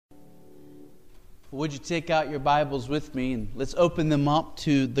Would you take out your Bibles with me and let's open them up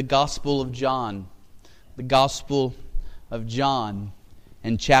to the Gospel of John. The Gospel of John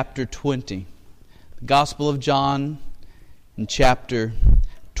in chapter 20. The Gospel of John in chapter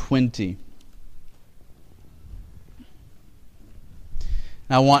 20.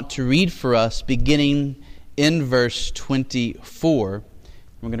 And I want to read for us beginning in verse 24.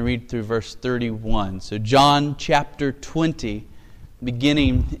 We're going to read through verse 31. So John chapter 20,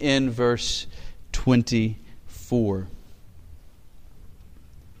 beginning in verse 24.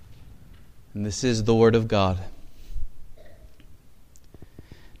 And this is the Word of God.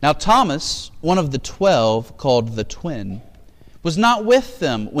 Now Thomas, one of the 12, called the twin, was not with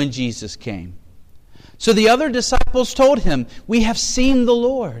them when Jesus came. So the other disciples told him, "We have seen the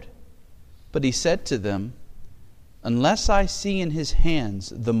Lord." But he said to them, "Unless I see in his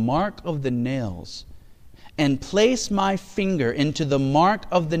hands the mark of the nails, and place my finger into the mark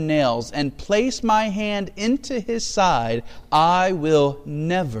of the nails, and place my hand into his side, I will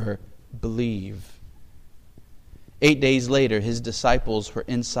never believe." 8 days later, his disciples were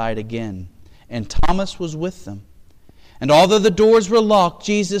inside again, and Thomas was with them. And although the doors were locked,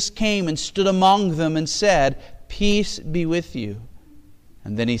 Jesus came and stood among them and said, "Peace be with you."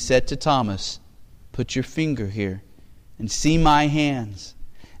 And then he said to Thomas, "Put your finger here, and see my hands.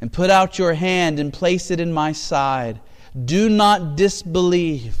 And put out your hand and place it in my side. Do not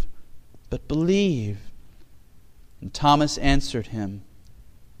disbelieve, but believe." And Thomas answered him,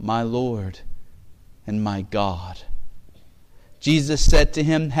 "My Lord and my God." Jesus said to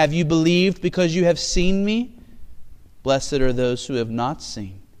him, "Have you believed because you have seen me? Blessed are those who have not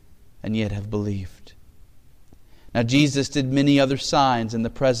seen and yet have believed." Now Jesus did many other signs in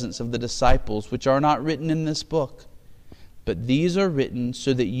the presence of the disciples, which are not written in this book. But these are written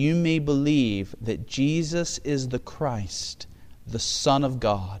so that you may believe that Jesus is the Christ, the Son of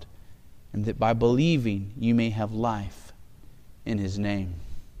God, and that by believing you may have life in His name.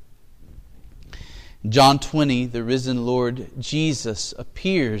 In John 20, the risen Lord Jesus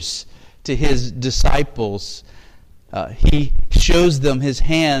appears to His disciples. He shows them His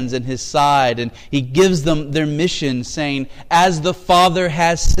hands and His side, and He gives them their mission, saying, "As the Father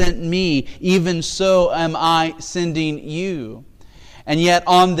has sent me, even so am I sending you." And yet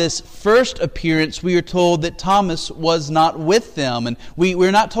on this first appearance, we are told that Thomas was not with them, and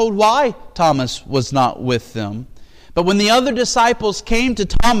we're not told why Thomas was not with them. But when the other disciples came to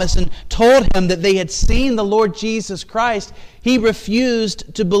Thomas and told him that they had seen the Lord Jesus Christ, he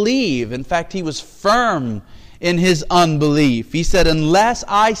refused to believe. In fact, he was firm in his unbelief. He said, "Unless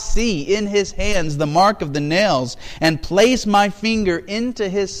I see in his hands the mark of the nails and place my finger into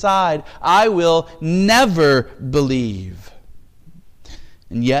his side, I will never believe."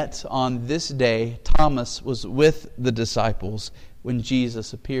 And yet, on this day, Thomas was with the disciples when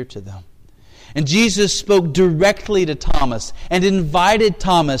Jesus appeared to them. And Jesus spoke directly to Thomas and invited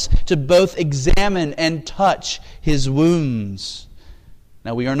Thomas to both examine and touch his wounds.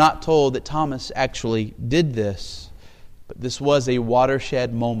 Now, we are not told that Thomas actually did this, but this was a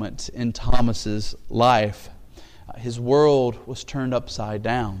watershed moment in Thomas's life. His world was turned upside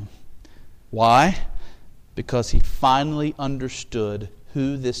down. Why? Because he finally understood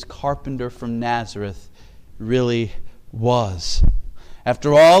who this carpenter from Nazareth really was.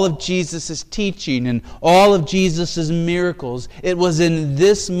 After all of Jesus' teaching and all of Jesus' miracles, it was in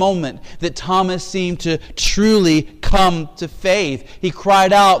this moment that Thomas seemed to truly come to faith. He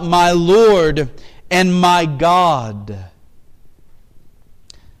cried out, "My Lord and my God."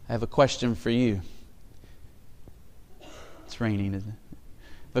 I have a question for you. It's raining, isn't it?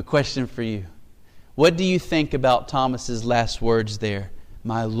 I have a question for you. What do you think about Thomas's last words there?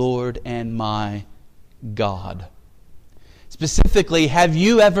 "My Lord and my God." Specifically, have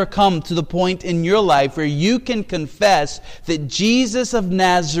you ever come to the point in your life where you can confess that Jesus of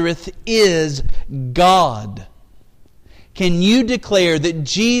Nazareth is God? Can you declare that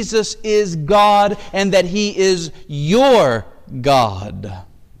Jesus is God and that He is your God?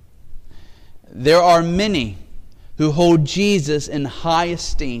 There are many who hold Jesus in high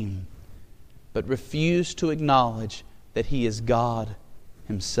esteem, but refuse to acknowledge that He is God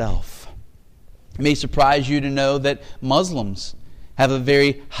Himself. It may surprise you to know that Muslims have a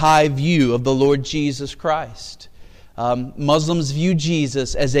very high view of the Lord Jesus Christ. Muslims view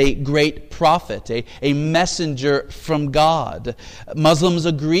Jesus as a great prophet, a messenger from God. Muslims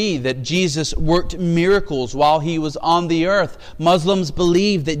agree that Jesus worked miracles while He was on the earth. Muslims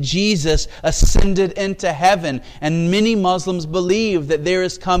believe that Jesus ascended into heaven. And many Muslims believe that there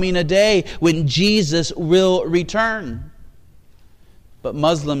is coming a day when Jesus will return. But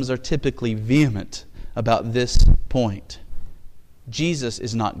Muslims are typically vehement about this point. Jesus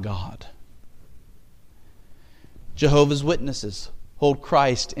is not God. Jehovah's Witnesses hold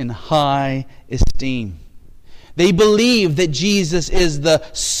Christ in high esteem. They believe that Jesus is the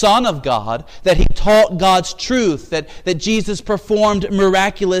Son of God, that He taught God's truth, that Jesus performed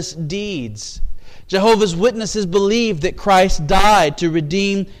miraculous deeds. Jehovah's Witnesses believe that Christ died to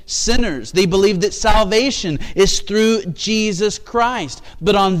redeem sinners. They believe that salvation is through Jesus Christ.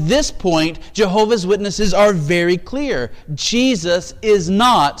 But on this point, Jehovah's Witnesses are very clear. Jesus is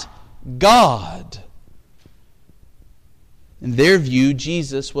not God. In their view,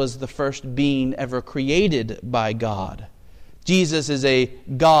 Jesus was the first being ever created by God. Jesus is a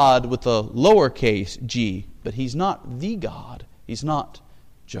God with a lowercase g, but He's not the God. He's not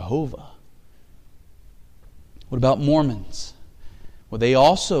Jehovah. What about Mormons? Well, they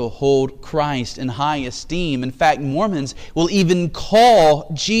also hold Christ in high esteem. In fact, Mormons will even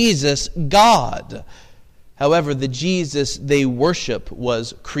call Jesus God. However, the Jesus they worship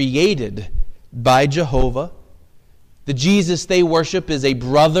was created by Jehovah. The Jesus they worship is a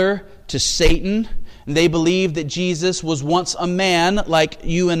brother to Satan. And they believe that Jesus was once a man like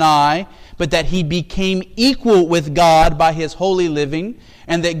you and I, but that He became equal with God by His holy living,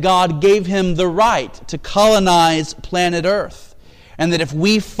 and that God gave Him the right to colonize planet Earth. And that if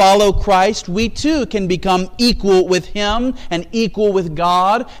we follow Christ, we too can become equal with Him and equal with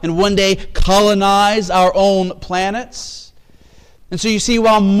God, and one day colonize our own planets. And so you see,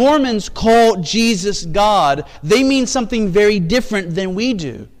 while Mormons call Jesus God, they mean something very different than we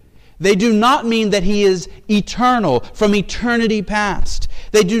do. They do not mean that He is eternal, from eternity past.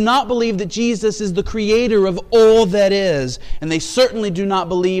 They do not believe that Jesus is the creator of all that is. And they certainly do not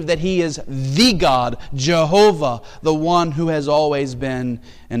believe that He is the God, Jehovah, the one who has always been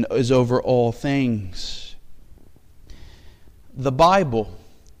and is over all things. The Bible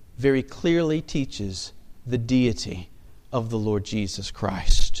very clearly teaches the deity of the Lord Jesus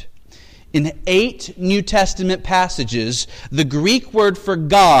Christ. In 8 New Testament passages, the Greek word for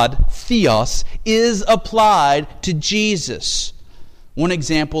God, theos, is applied to Jesus. One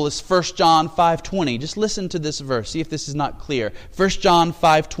example is 1 John 5:20. Just listen to this verse. See if this is not clear. 1 John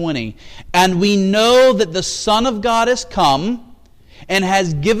 5:20. And we know that the Son of God has come and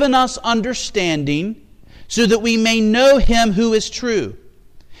has given us understanding so that we may know Him who is true.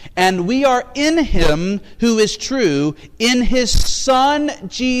 And we are in Him who is true, in His Son,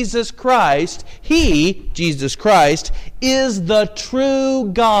 Jesus Christ. He, Jesus Christ, is the true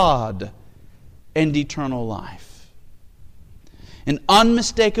God and eternal life. In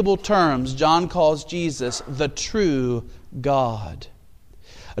unmistakable terms, John calls Jesus the true God.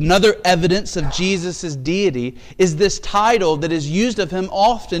 Another evidence of Jesus' deity is this title that is used of Him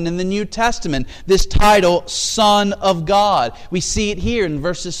often in the New Testament. This title, Son of God. We see it here in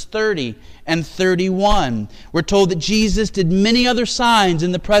verses 30 and 31. We're told that Jesus did many other signs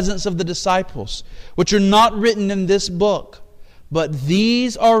in the presence of the disciples, which are not written in this book. But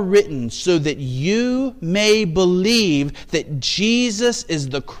these are written so that you may believe that Jesus is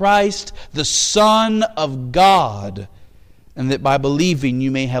the Christ, the Son of God, and that by believing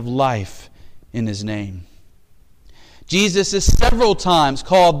you may have life in His name. Jesus is several times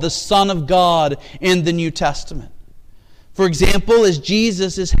called the Son of God in the New Testament. For example, as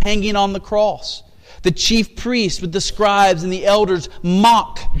Jesus is hanging on the cross, the chief priests with the scribes and the elders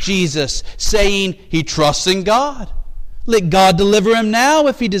mock Jesus, saying, He trusts in God. Let God deliver Him now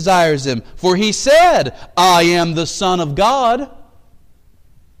if He desires Him. For He said, I am the Son of God.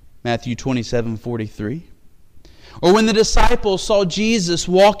 Matthew 27:43. Or when the disciples saw Jesus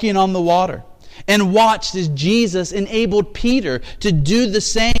walking on the water and watched as Jesus enabled Peter to do the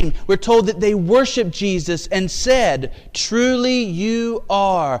same, we're told that they worshiped Jesus and said, Truly you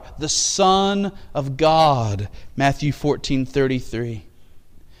are the Son of God. Matthew 14:33.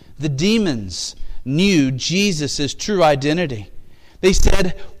 The demons knew Jesus' true identity. They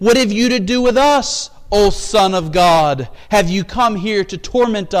said, What have you to do with us, O Son of God? Have you come here to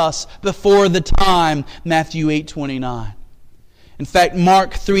torment us before the time? Matthew 8:29. In fact,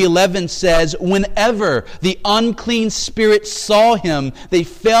 Mark 3:11 says, Whenever the unclean spirits saw Him, they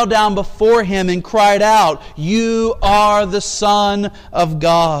fell down before Him and cried out, You are the Son of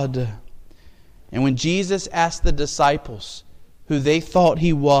God. And when Jesus asked the disciples who they thought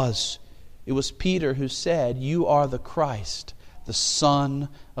He was, it was Peter who said, You are the Christ, the Son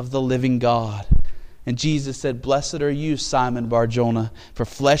of the living God. And Jesus said, Blessed are you, Simon Bar-Jonah, for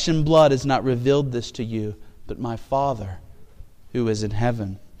flesh and blood has not revealed this to you, but my Father who is in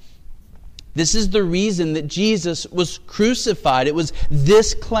heaven. This is the reason that Jesus was crucified. It was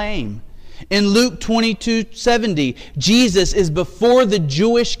this claim. In Luke 22:70, Jesus is before the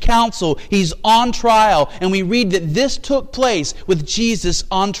Jewish council. He's on trial. And we read that this took place with Jesus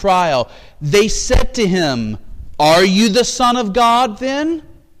on trial. They said to Him, "Are you the Son of God then?"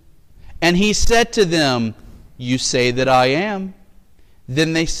 And he said to them, "You say that I am."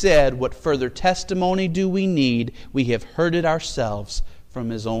 Then they said, "What further testimony do we need? We have heard it ourselves from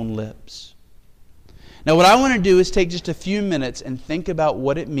his own lips." Now what I want to do is take just a few minutes and think about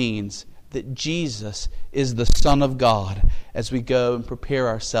what it means that Jesus is the Son of God as we go and prepare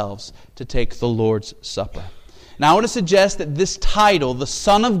ourselves to take the Lord's Supper. Now I want to suggest that this title, the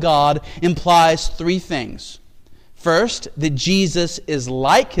Son of God, implies three things. First, that Jesus is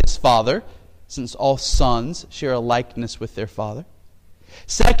like his Father, since all sons share a likeness with their Father.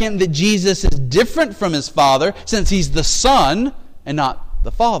 Second, that Jesus is different from his Father, since he's the Son and not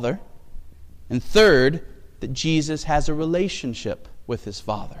the Father. And third, that Jesus has a relationship with his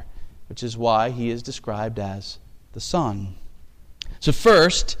Father, which is why he is described as the Son. So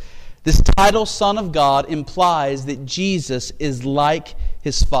first, this title, Son of God, implies that Jesus is like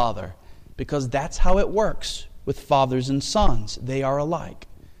his Father, because that's how it works with fathers and sons. They are alike.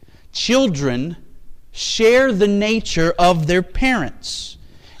 Children share the nature of their parents.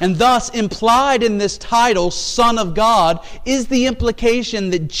 And thus, implied in this title, Son of God, is the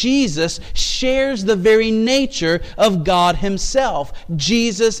implication that Jesus shares the very nature of God himself.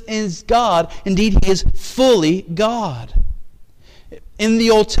 Jesus is God. Indeed, he is fully God. In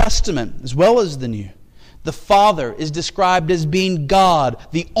the Old Testament, as well as the New, the Father is described as being God,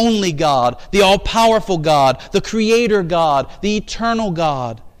 the only God, the all-powerful God, the Creator God, the eternal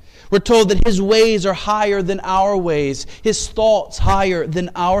God. We're told that his ways are higher than our ways, his thoughts higher than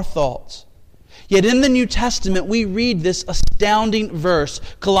our thoughts. Yet in the New Testament, we read this astounding verse,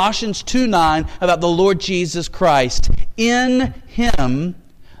 Colossians 2:9, about the Lord Jesus Christ. In him,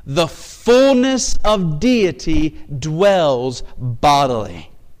 the fullness of deity dwells bodily.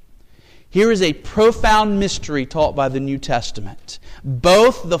 Here is a profound mystery taught by the New Testament.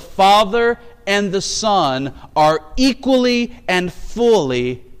 Both the Father and the Son are equally and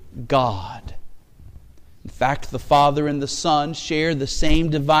fully God. In fact, the Father and the Son share the same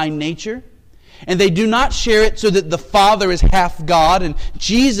divine nature, and they do not share it so that the Father is half God and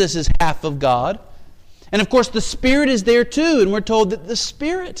Jesus is half of God. And of course, the Spirit is there too, and we're told that the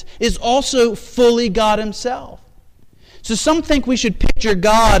Spirit is also fully God himself. So some think we should picture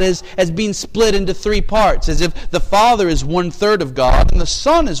God as being split into three parts, as if the Father is 1/3 of God, and the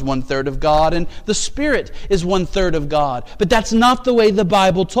Son is 1/3 of God, and the Spirit is 1/3 of God. But that's not the way the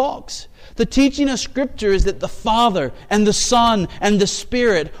Bible talks. The teaching of Scripture is that the Father and the Son and the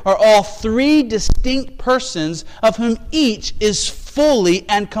Spirit are all three distinct persons, of whom each is fully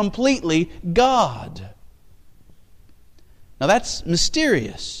and completely God. Now that's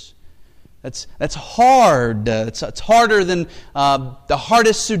mysterious. That's hard. It's harder than the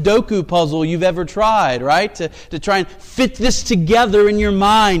hardest Sudoku puzzle you've ever tried, right? To try and fit this together in your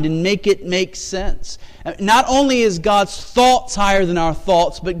mind and make it make sense. Not only is God's thoughts higher than our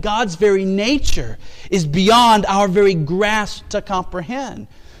thoughts, but God's very nature is beyond our very grasp to comprehend.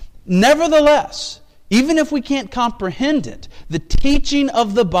 Nevertheless, even if we can't comprehend it, the teaching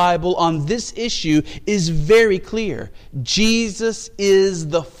of the Bible on this issue is very clear. Jesus is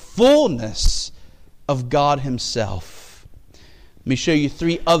the fullness of God himself. Let me show you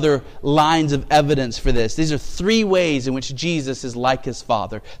three other lines of evidence for this. These are three ways in which Jesus is like his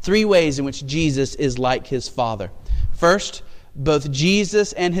Father. Three ways in which Jesus is like his Father. First, both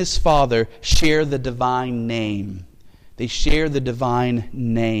Jesus and his Father share the divine name. They share the divine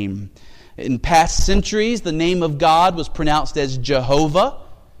name. In past centuries, the name of God was pronounced as Jehovah,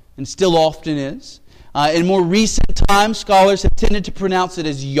 and still often is. In more recent times, scholars have tended to pronounce it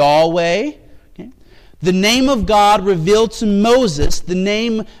as Yahweh. Okay? The name of God revealed to Moses, the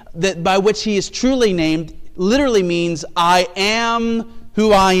name that by which he is truly named, literally means, I am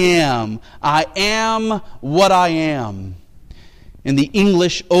who I am. I am what I am. In the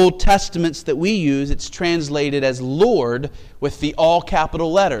English Old Testaments that we use, it's translated as Lord with the all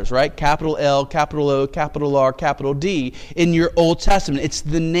capital letters, right? Capital L, capital O, capital R, capital D in your Old Testament. It's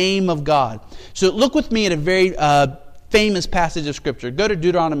the name of God. So look with me at a very famous passage of Scripture. Go to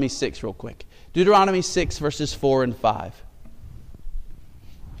Deuteronomy 6 real quick. Deuteronomy 6 verses 4 and 5.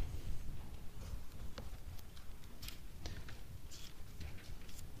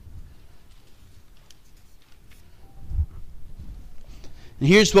 And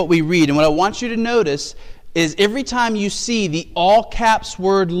here's what we read. And what I want you to notice is every time you see the all caps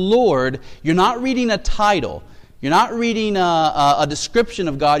word Lord, you're not reading a title. You're not reading a description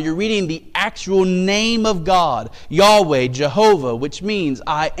of God. You're reading the actual name of God, Yahweh, Jehovah, which means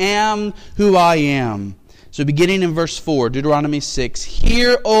I am who I am. So beginning in verse 4, Deuteronomy 6,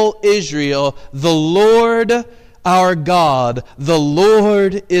 Hear, O Israel, the Lord our God, the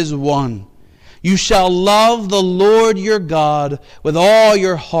Lord is one. You shall love the Lord your God with all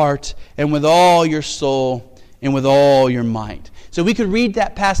your heart and with all your soul and with all your might. So we could read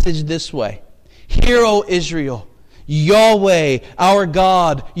that passage this way. Hear, O Israel, Yahweh, our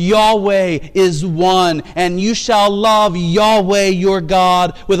God, Yahweh is one, and you shall love Yahweh your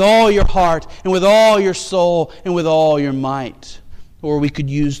God with all your heart and with all your soul and with all your might. Or we could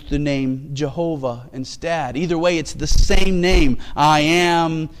use the name Jehovah instead. Either way, it's the same name. I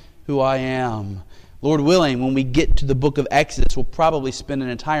am who I am. Lord willing, when we get to the book of Exodus, we'll probably spend an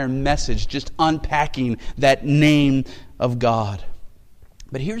entire message just unpacking that name of God.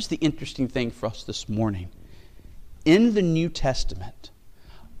 But here's the interesting thing for us this morning. In the New Testament,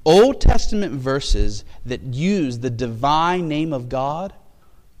 Old Testament verses that use the divine name of God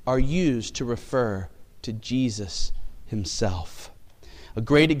are used to refer to Jesus himself. A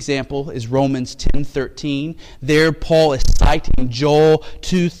great example is Romans 10:13. There Paul is citing Joel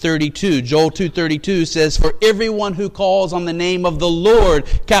 2:32. Joel 2:32 says, "For everyone who calls on the name of the Lord,"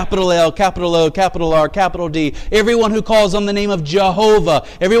 capital L, capital O, capital R, capital D, everyone who calls on the name of Jehovah,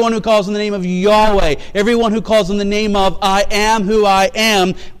 everyone who calls on the name of Yahweh, everyone who calls on the name of I am who I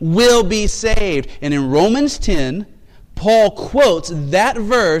am will be saved. And in Romans 10, Paul quotes that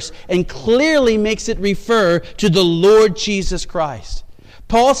verse and clearly makes it refer to the Lord Jesus Christ.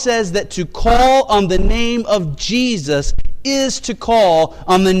 Paul says that to call on the name of Jesus is to call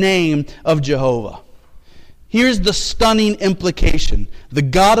on the name of Jehovah. Here's the stunning implication. The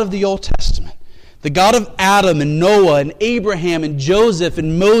God of the Old Testament, the God of Adam and Noah and Abraham and Joseph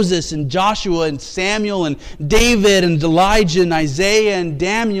and Moses and Joshua and Samuel and David and Elijah and Isaiah and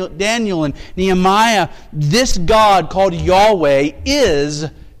Daniel and Nehemiah, this God called Yahweh is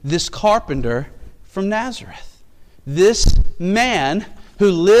this carpenter from Nazareth. This man who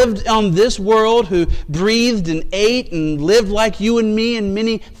lived on this world, who breathed and ate and lived like you and me in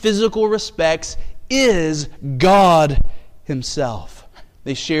many physical respects, is God himself.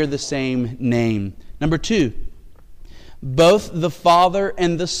 They share the same name. Number two, both the Father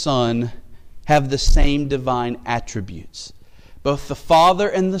and the Son have the same divine attributes. Both the Father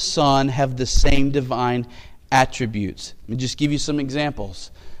and the Son have the same divine attributes. Let me just give you some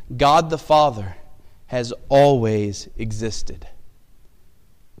examples. God the Father has always existed.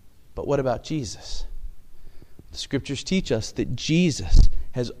 But what about Jesus? The Scriptures teach us that Jesus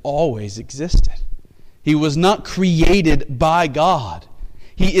has always existed. He was not created by God.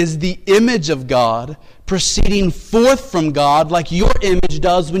 He is the image of God, proceeding forth from God like your image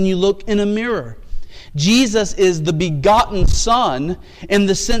does when you look in a mirror. Jesus is the begotten Son in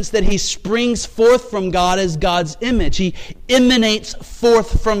the sense that He springs forth from God as God's image. He emanates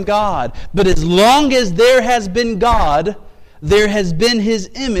forth from God. But as long as there has been God, there has been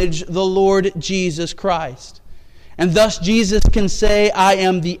His image, the Lord Jesus Christ. And thus Jesus can say, I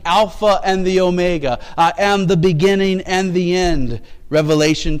am the Alpha and the Omega. I am the beginning and the end.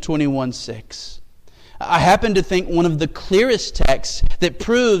 Revelation 21:6. I happen to think one of the clearest texts that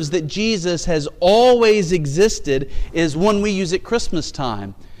proves that Jesus has always existed is one we use at Christmas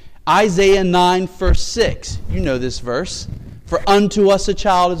time. Isaiah 9, verse 6. You know this verse. For unto us a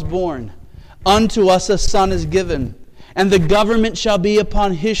child is born, unto us a son is given, and the government shall be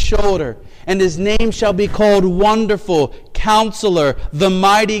upon His shoulder, and His name shall be called Wonderful, Counselor, the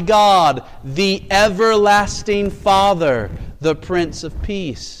Mighty God, the Everlasting Father, the Prince of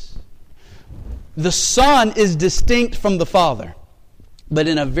Peace. The Son is distinct from the Father, but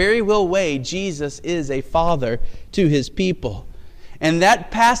in a very real way, Jesus is a father to His people. And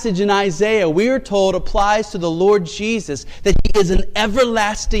that passage in Isaiah, we are told, applies to the Lord Jesus, that He is an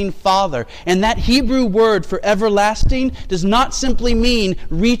everlasting Father. And that Hebrew word for everlasting does not simply mean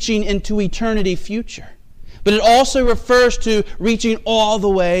reaching into eternity future, but it also refers to reaching all the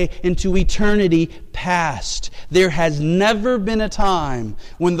way into eternity past. There has never been a time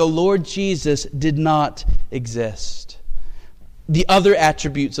when the Lord Jesus did not exist. The other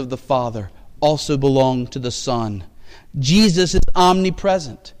attributes of the Father also belong to the Son. Jesus is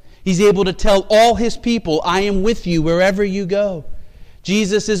omnipresent. He's able to tell all His people, I am with you wherever you go.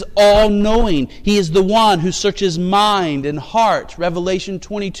 Jesus is all-knowing. He is the one who searches mind and heart. Revelation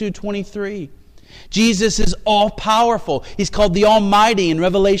 22:23. Jesus is all-powerful. He's called the Almighty in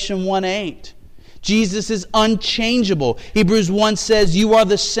Revelation 1:8. Jesus is unchangeable. Hebrews 1 says, you are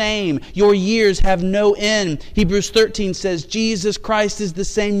the same. Your years have no end. Hebrews 13 says, Jesus Christ is the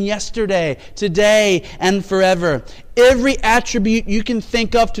same yesterday, today, and forever. Every attribute you can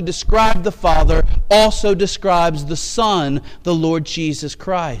think of to describe the Father also describes the Son, the Lord Jesus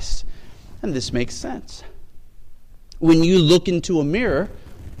Christ. And this makes sense. When you look into a mirror,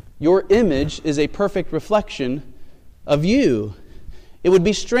 your image is a perfect reflection of you. It would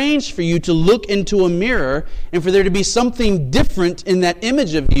be strange for you to look into a mirror and for there to be something different in that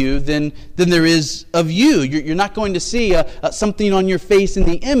image of you than there is of you. You're not going to see something on your face in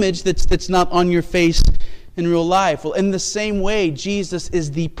the image that's not on your face in real life. Well, in the same way, Jesus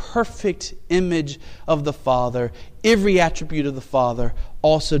is the perfect image of the Father. Every attribute of the Father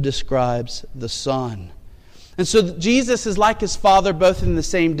also describes the Son. And so Jesus is like His Father both in the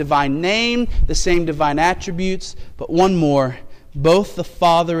same divine name, the same divine attributes, but one more. Both the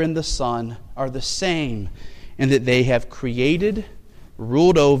Father and the Son are the same in that they have created,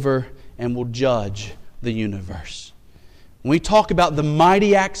 ruled over, and will judge the universe. When we talk about the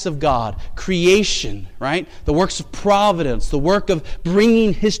mighty acts of God, creation, right? The works of providence, the work of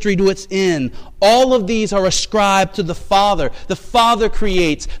bringing history to its end, all of these are ascribed to the Father. The Father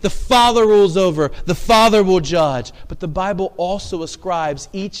creates, the Father rules over, the Father will judge. But the Bible also ascribes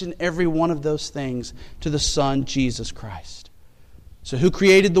each and every one of those things to the Son, Jesus Christ. So who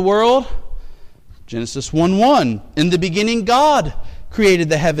created the world? Genesis 1:1. In the beginning, God created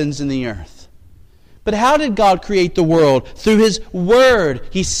the heavens and the earth. But how did God create the world? Through His Word.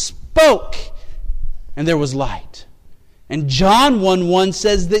 He spoke, and there was light. And John 1:1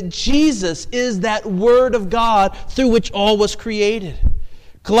 says that Jesus is that Word of God through which all was created.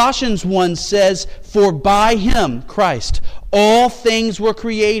 Colossians 1 says, "For by Him, Christ, all things were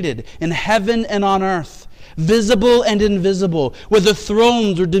created in heaven and on earth, visible and invisible, whether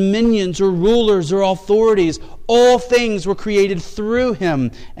thrones or dominions or rulers or authorities, all things were created through Him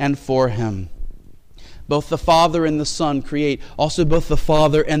and for Him." Both the Father and the Son create. Also, both the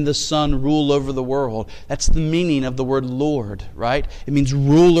Father and the Son rule over the world. That's the meaning of the word Lord, right? It means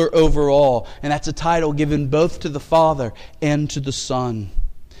ruler over all. And that's a title given both to the Father and to the Son.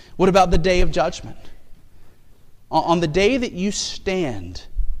 What about the day of judgment? On the day that you stand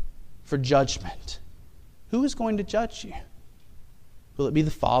for judgment, who is going to judge you? Will it be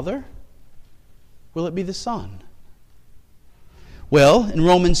the Father? Will it be the Son? Well, in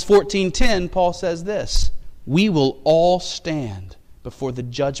Romans 14:10, Paul says this, "We will all stand before the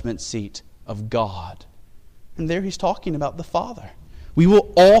judgment seat of God." And there he's talking about the Father. We will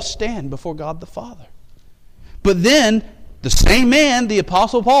all stand before God the Father. But then, the same man, the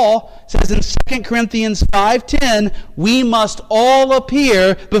Apostle Paul, says in 2 Corinthians 5:10, we must all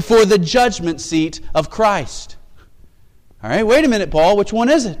appear before the judgment seat of Christ. All right, wait a minute, Paul, which one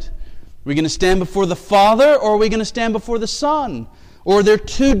is it? Are we going to stand before the Father or are we going to stand before the Son? Or are there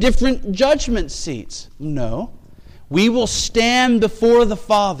two different judgment seats? No. We will stand before the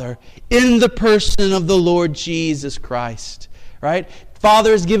Father in the person of the Lord Jesus Christ. Right?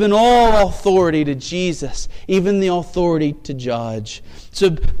 Father has given all authority to Jesus, even the authority to judge.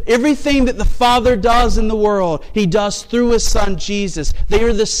 So everything that the Father does in the world, He does through His Son Jesus. They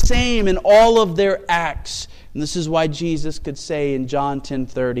are the same in all of their acts. And this is why Jesus could say in John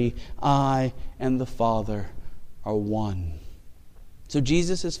 10:30, "I and the Father are one." So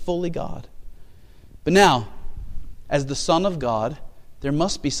Jesus is fully God. But now, as the Son of God, there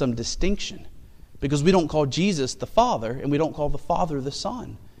must be some distinction. Because we don't call Jesus the Father, and we don't call the Father the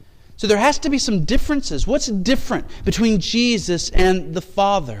Son. So there has to be some differences. What's different between Jesus and the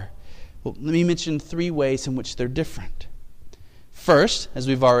Father? Well, let me mention 3 ways in which they're different. First, as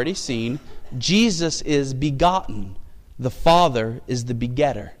we've already seen, Jesus is begotten. The Father is the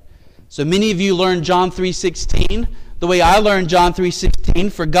begetter. So many of you learned John 3:16. The way I learned John 3:16,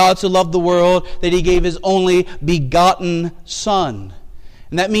 "For God so loved the world that He gave His only begotten Son."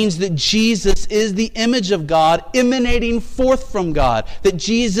 And that means that Jesus is the image of God emanating forth from God. That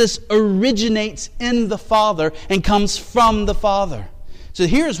Jesus originates in the Father and comes from the Father. So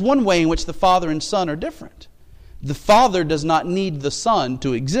here's one way in which the Father and Son are different. The Father does not need the Son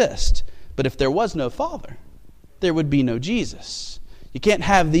to exist. But if there was no Father, there would be no Jesus. You can't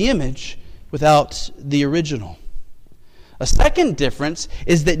have the image without the original. A second difference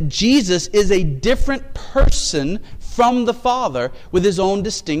is that Jesus is a different person from the Father with His own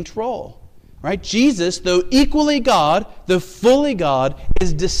distinct role. Right? Jesus, though equally God, though fully God,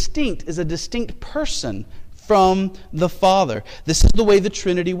 is a distinct person from the Father. This is the way the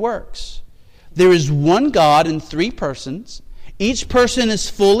Trinity works. There is one God in 3 persons. Each person is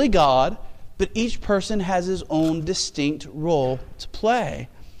fully God, but each person has his own distinct role to play.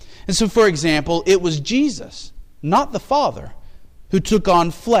 And so, for example, it was Jesus, not the Father, who took on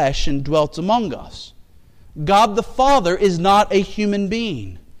flesh and dwelt among us. God the Father is not a human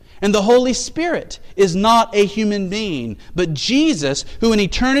being. And the Holy Spirit is not a human being. But Jesus, who in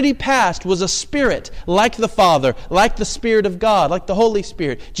eternity past was a spirit, like the Father, like the Spirit of God, like the Holy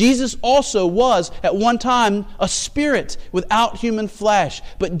Spirit. Jesus also was, at one time, a spirit without human flesh.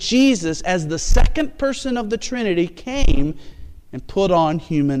 But Jesus, as the second person of the Trinity, came and put on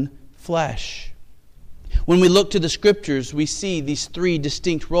human flesh. When we look to the Scriptures, we see these three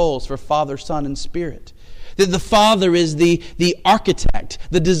distinct roles for Father, Son, and Spirit. That the Father is the architect,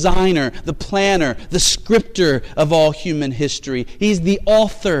 the designer, the planner, the scripter of all human history. He's the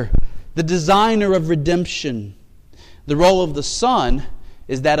author, the designer of redemption. The role of the Son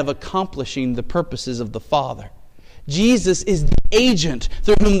is that of accomplishing the purposes of the Father. Jesus is the agent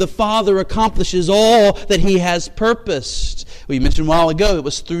through whom the Father accomplishes all that He has purposed. We mentioned a while ago, it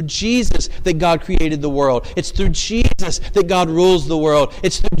was through Jesus that God created the world. It's through Jesus that God rules the world.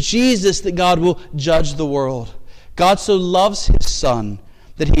 It's through Jesus that God will judge the world. God so loves His Son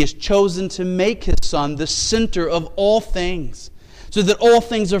that He has chosen to make His Son the center of all things, so that all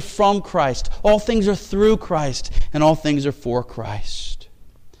things are from Christ, all things are through Christ, and all things are for Christ.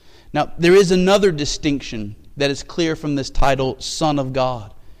 Now, there is another distinction that is clear from this title, Son of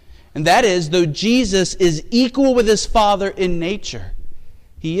God. And that is, though Jesus is equal with His Father in nature,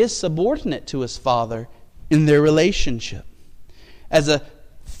 He is subordinate to His Father in their relationship. As a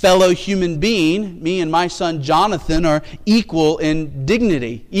fellow human being, me and my son Jonathan are equal in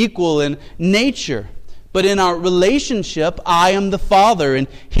dignity, equal in nature. But in our relationship, I am the Father and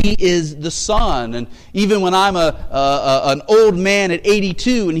He is the Son. And even when I'm an old man at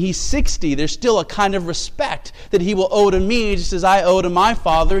 82 and He's 60, there's still a kind of respect that He will owe to me, just as I owe to my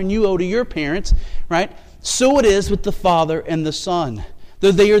father and you owe to your parents, right? So it is with the Father and the Son.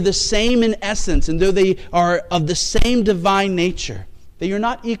 Though they are the same in essence and though they are of the same divine nature, they are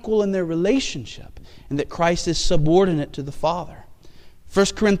not equal in their relationship, and that Christ is subordinate to the Father. 1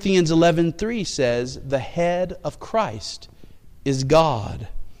 Corinthians 11:3 says, the head of Christ is God.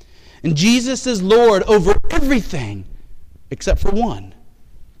 And Jesus is Lord over everything except for one.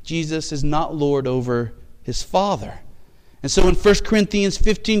 Jesus is not Lord over His Father. And so in 1 Corinthians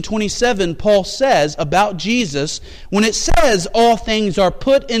 15:27, Paul says about Jesus, when it says all things are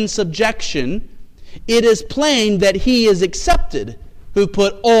put in subjection, it is plain that He is accepted who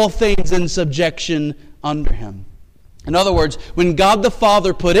put all things in subjection under Him. In other words, when God the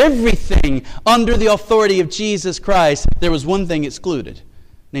Father put everything under the authority of Jesus Christ, there was one thing excluded.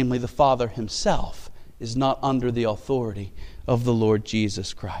 Namely, the Father Himself is not under the authority of the Lord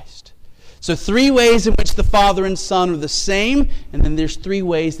Jesus Christ. So 3 ways in which the Father and Son are the same, and then there's 3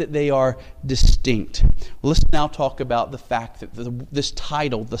 ways that they are distinct. Well, let's now talk about the fact that this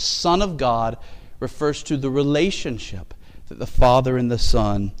title, the Son of God, refers to the relationship that the Father and the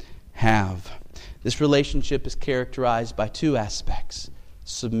Son have. This relationship is characterized by 2 aspects,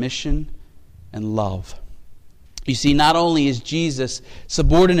 submission and love. You see, not only is Jesus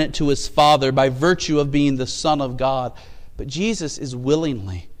subordinate to His Father by virtue of being the Son of God, but Jesus is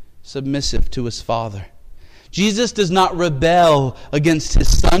willingly submissive to His Father. Jesus does not rebel against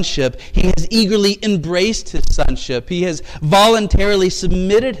His sonship. He has eagerly embraced His sonship. He has voluntarily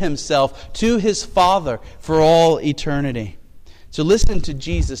submitted Himself to His Father for all eternity. So listen to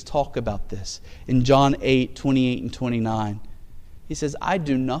Jesus talk about this in John 8:28 and 29. He says, I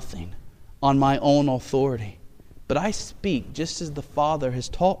do nothing on my own authority, but I speak just as the Father has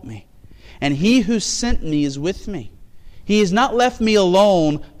taught me. And He who sent me is with me. He has not left me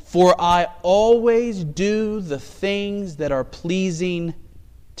alone, for I always do the things that are pleasing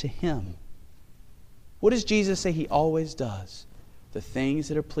to Him. What does Jesus say He always does? The things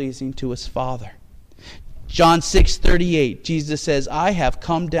that are pleasing to His Father. John 6:38, Jesus says, I have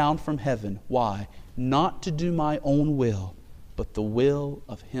come down from heaven. Why? Not to do my own will, but the will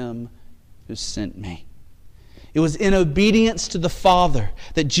of Him who sent me. It was in obedience to the Father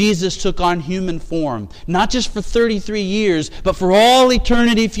that Jesus took on human form. Not just for 33 years, but for all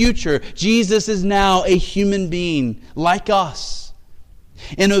eternity future. Jesus is now a human being like us.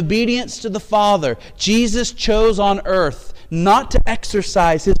 In obedience to the Father, Jesus chose on earth not to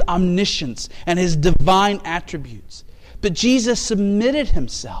exercise His omniscience and His divine attributes, but Jesus submitted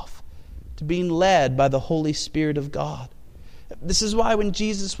Himself to being led by the Holy Spirit of God. This is why when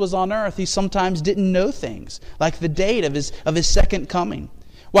Jesus was on earth, He sometimes didn't know things, like the date of his second coming.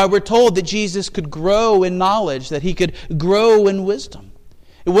 Why we're told that Jesus could grow in knowledge, that He could grow in wisdom.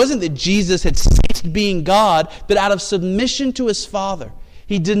 It wasn't that Jesus had ceased being God, but out of submission to His Father,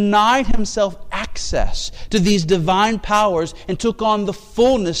 He denied Himself access to these divine powers and took on the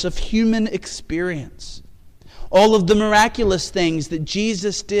fullness of human experience. All of the miraculous things that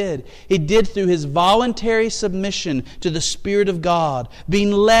Jesus did, He did through His voluntary submission to the Spirit of God,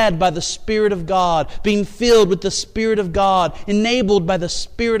 being led by the Spirit of God, being filled with the Spirit of God, enabled by the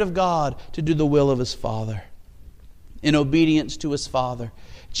Spirit of God to do the will of His Father. In obedience to His Father,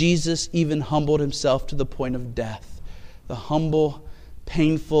 Jesus even humbled Himself to the point of death. The humble,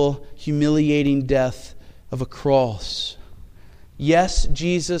 painful, humiliating death of a cross. Yes,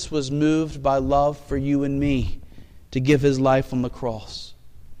 Jesus was moved by love for you and me to give his life on the cross.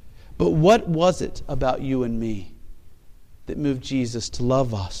 But what was it about you and me that moved Jesus to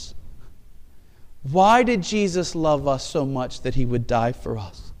love us? Why did Jesus love us so much that he would die for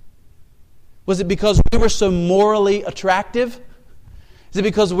us? Was it because we were so morally attractive? Is it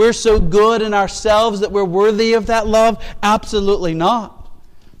because we're so good in ourselves that we're worthy of that love? Absolutely not.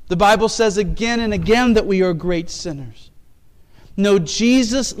 The Bible says again and again that we are great sinners. No,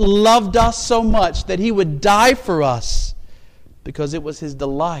 Jesus loved us so much that he would die for us because it was his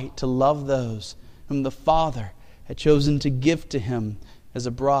delight to love those whom the Father had chosen to give to him as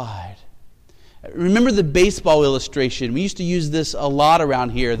a bride. Remember the baseball illustration? We used to use this a lot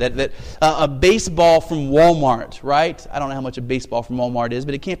around here, that a baseball from Walmart, right? I don't know how much a baseball from Walmart is,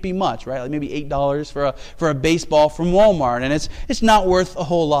 but it can't be much, right? Like maybe $8 for a baseball from Walmart, and it's not worth a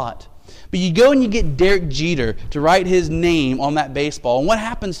whole lot. But you go and you get Derek Jeter to write his name on that baseball, and what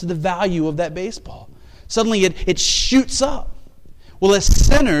happens to the value of that baseball? Suddenly it shoots up. Well, as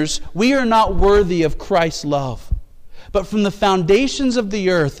sinners, we are not worthy of Christ's love. But from the foundations of the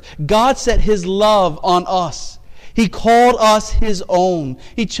earth, God set his love on us. He called us his own.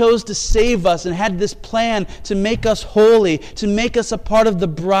 He chose to save us and had this plan to make us holy, to make us a part of the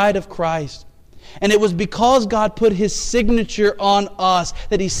bride of Christ. And it was because God put his signature on us,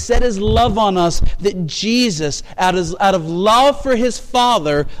 that he set his love on us, that Jesus, out of love for his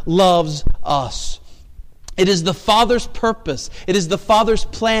Father, loves us. It is the Father's purpose. It is the Father's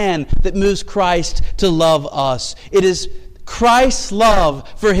plan that moves Christ to love us. It is Christ's love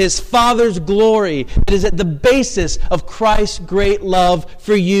for his Father's glory that is at the basis of Christ's great love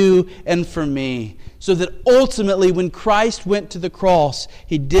for you and for me. So that ultimately when Christ went to the cross,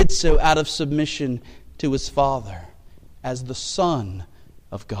 he did so out of submission to his Father as the Son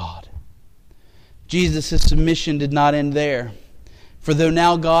of God. Jesus' submission did not end there. For though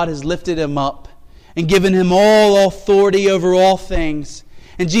now God has lifted him up and given him all authority over all things,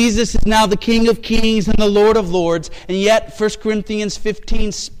 and Jesus is now the King of Kings and the Lord of Lords. And yet 1 Corinthians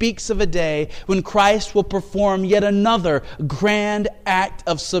 15 speaks of a day when Christ will perform yet another grand act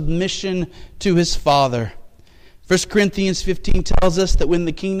of submission to his Father. 1 Corinthians 15 tells us that when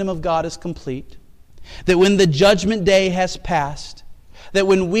the kingdom of God is complete, that when the judgment day has passed, that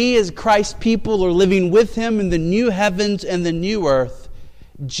when we as Christ's people are living with him in the new heavens and the new earth,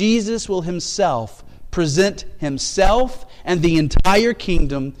 Jesus will himself present himself and the entire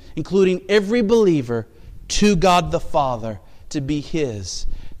kingdom, including every believer, to God the Father to be his,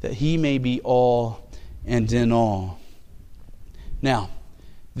 that he may be all and in all. Now,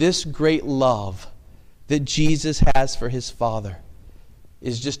 this great love that Jesus has for his Father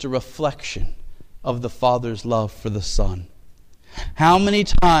is just a reflection of the Father's love for the Son. How many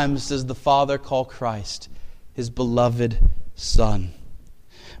times does the Father call Christ his beloved Son?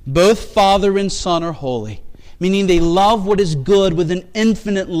 Both Father and Son are holy, meaning they love what is good with an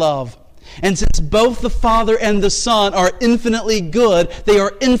infinite love. And since both the Father and the Son are infinitely good, they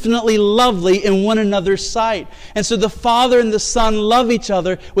are infinitely lovely in one another's sight. And so the Father and the Son love each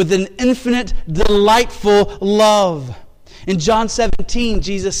other with an infinite, delightful love. In John 17,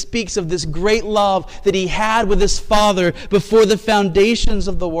 Jesus speaks of this great love that he had with his Father before the foundations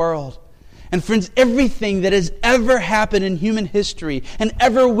of the world. And friends, everything that has ever happened in human history and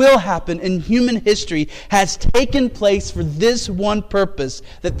ever will happen in human history has taken place for this one purpose,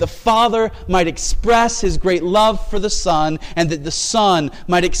 that the Father might express his great love for the Son, and that the Son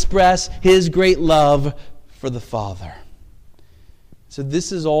might express his great love for the Father. So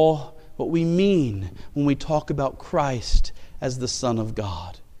this is all what we mean when we talk about Christ as the Son of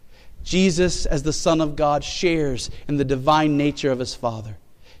God. Jesus as the Son of God shares in the divine nature of his Father.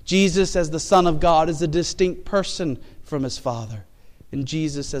 Jesus as the Son of God is a distinct person from his Father. And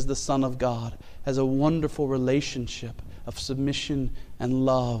Jesus as the Son of God has a wonderful relationship of submission and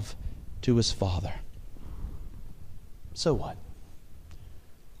love to his Father. So what?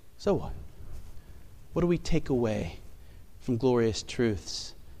 So what? What do we take away from glorious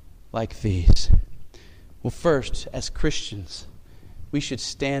truths like these? Well, first, as Christians, we should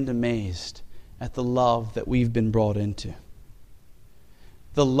stand amazed at the love that we've been brought into.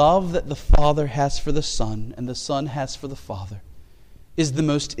 The love that the Father has for the Son and the Son has for the Father is the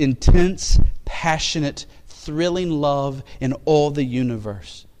most intense, passionate, thrilling love in all the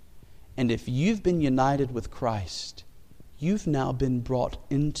universe. And if you've been united with Christ, you've now been brought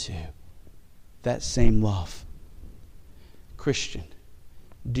into that same love. Christian,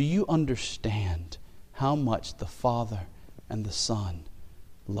 do you understand how much the Father and the Son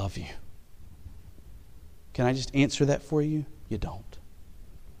love you? Can I just answer that for you? You don't.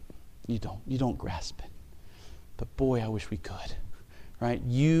 You don't grasp it. But boy, I wish we could. right?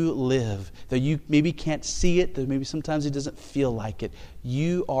 You live. Though you maybe can't see it, though maybe sometimes it doesn't feel like it,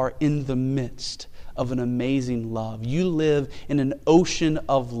 you are in the midst of an amazing love. You live in an ocean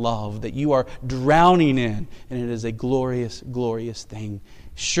of love that you are drowning in, and it is a glorious, glorious thing.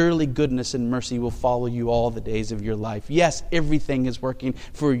 Surely goodness and mercy will follow you all the days of your life. Yes, everything is working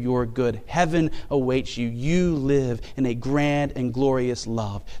for your good. Heaven awaits you. You live in a grand and glorious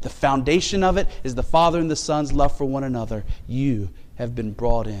love. The foundation of it is the Father and the Son's love for one another. You have been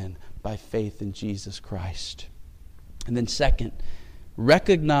brought in by faith in Jesus Christ. And then second,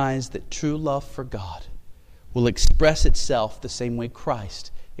 recognize that true love for God will express itself the same way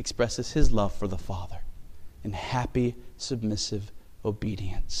Christ expresses his love for the Father, in happy, submissive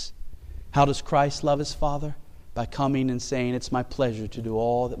obedience. How does Christ love his Father? By coming and saying, it's my pleasure to do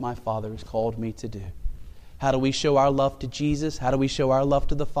all that my Father has called me to do. How do we show our love to Jesus? How do we show our love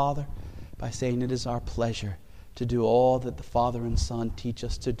to the Father? By saying it is our pleasure to do all that the Father and Son teach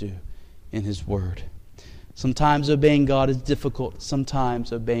us to do in his Word. Sometimes obeying God is difficult.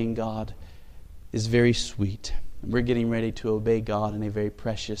 Sometimes obeying God is very sweet. And we're getting ready to obey God in a very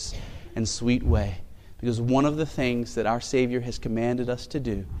precious and sweet way. Because one of the things that our Savior has commanded us to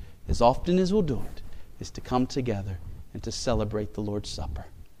do, as often as we'll do it, is to come together and to celebrate the Lord's Supper.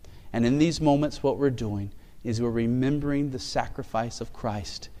 And in these moments, what we're doing is we're remembering the sacrifice of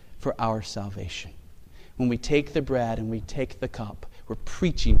Christ for our salvation. When we take the bread and we take the cup, we're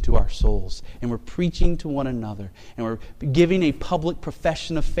preaching to our souls, and we're preaching to one another, and we're giving a public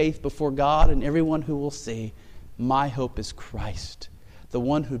profession of faith before God and everyone who will see, my hope is Christ, the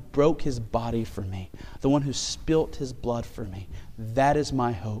one who broke his body for me, the one who spilt his blood for me. That is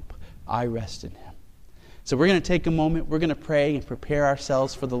my hope. I rest in him. So we're going to take a moment, we're going to pray and prepare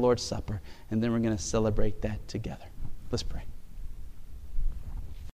ourselves for the Lord's Supper, and then we're going to celebrate that together. Let's pray.